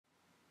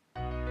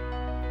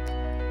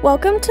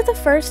Welcome to the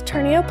first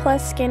Trnio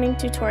Plus scanning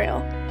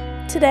tutorial.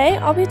 Today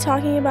I'll be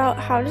talking about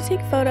how to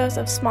take photos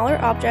of smaller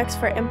objects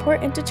for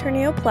import into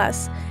Trnio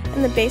Plus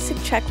and the basic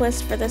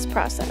checklist for this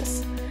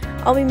process.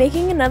 I'll be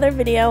making another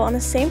video on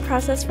the same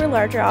process for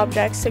larger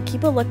objects, so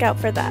keep a lookout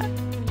for that.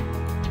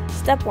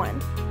 Step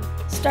 1.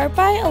 Start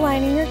by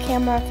aligning your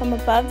camera from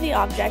above the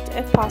object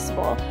if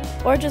possible,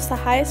 or just the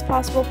highest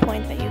possible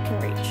point that you can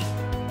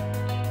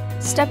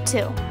reach. Step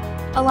 2.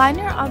 Align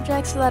your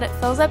object so that it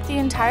fills up the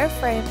entire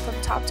frame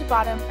from top to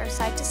bottom or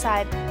side to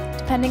side,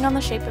 depending on the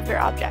shape of your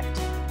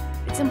object.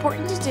 It's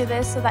important to do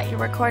this so that you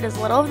record as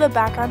little of the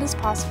background as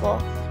possible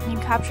and you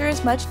capture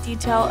as much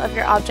detail of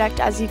your object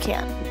as you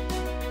can.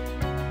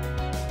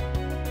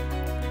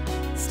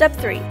 Step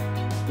 3.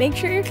 Make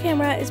sure your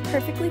camera is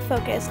perfectly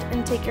focused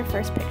and take your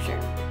first picture.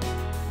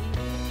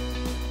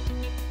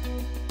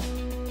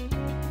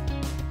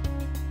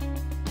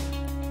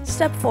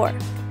 Step 4.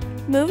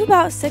 Move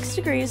about 6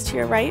 degrees to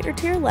your right or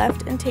to your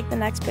left and take the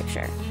next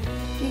picture.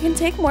 You can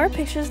take more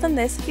pictures than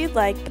this if you'd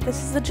like, but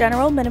this is the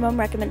general minimum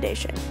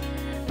recommendation.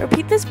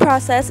 Repeat this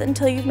process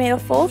until you've made a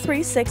full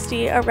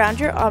 360 around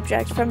your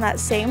object from that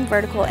same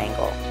vertical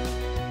angle.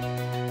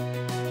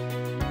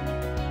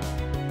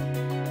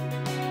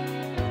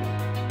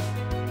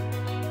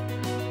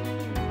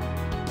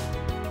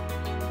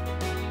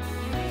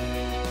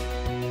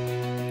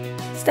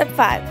 Step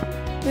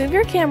 5. Move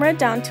your camera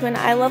down to an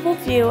eye-level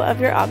view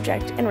of your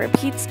object and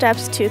repeat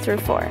steps 2 through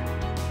 4.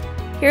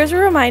 Here's a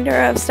reminder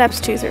of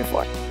steps 2 through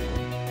 4.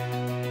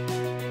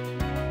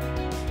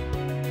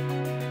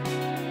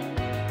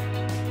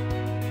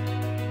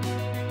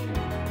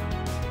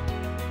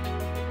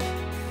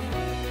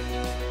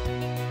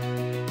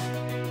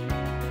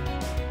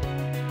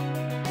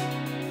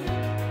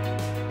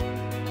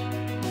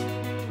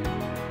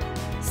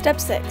 Step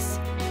 6.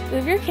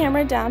 Move your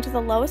camera down to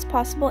the lowest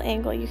possible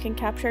angle you can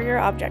capture your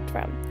object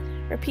from.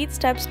 Repeat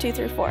steps 2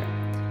 through 4.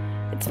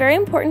 It's very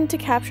important to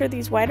capture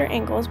these wider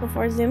angles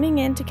before zooming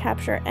in to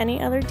capture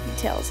any other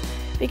details,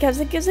 because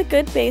it gives a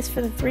good base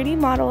for the 3D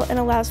model and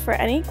allows for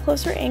any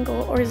closer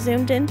angle or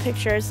zoomed in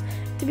pictures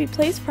to be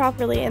placed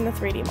properly in the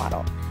 3D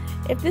model.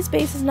 If this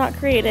base is not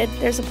created,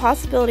 there's a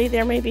possibility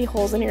there may be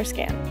holes in your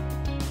scan.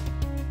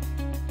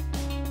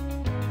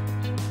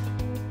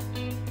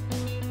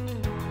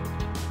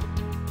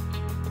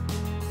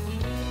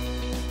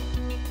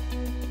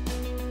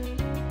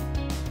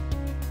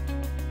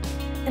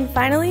 And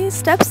finally,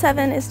 step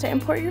 7 is to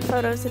import your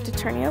photos into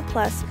Trnio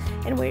Plus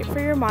and wait for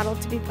your model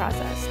to be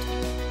processed.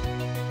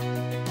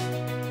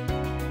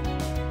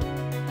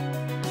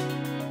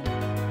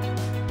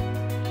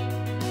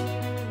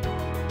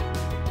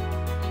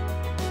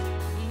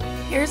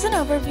 Here's an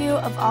overview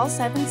of all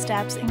 7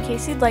 steps in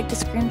case you'd like to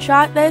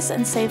screenshot this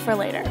and save for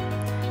later.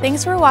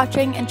 Thanks for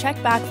watching, and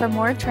check back for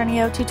more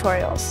Trnio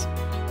tutorials.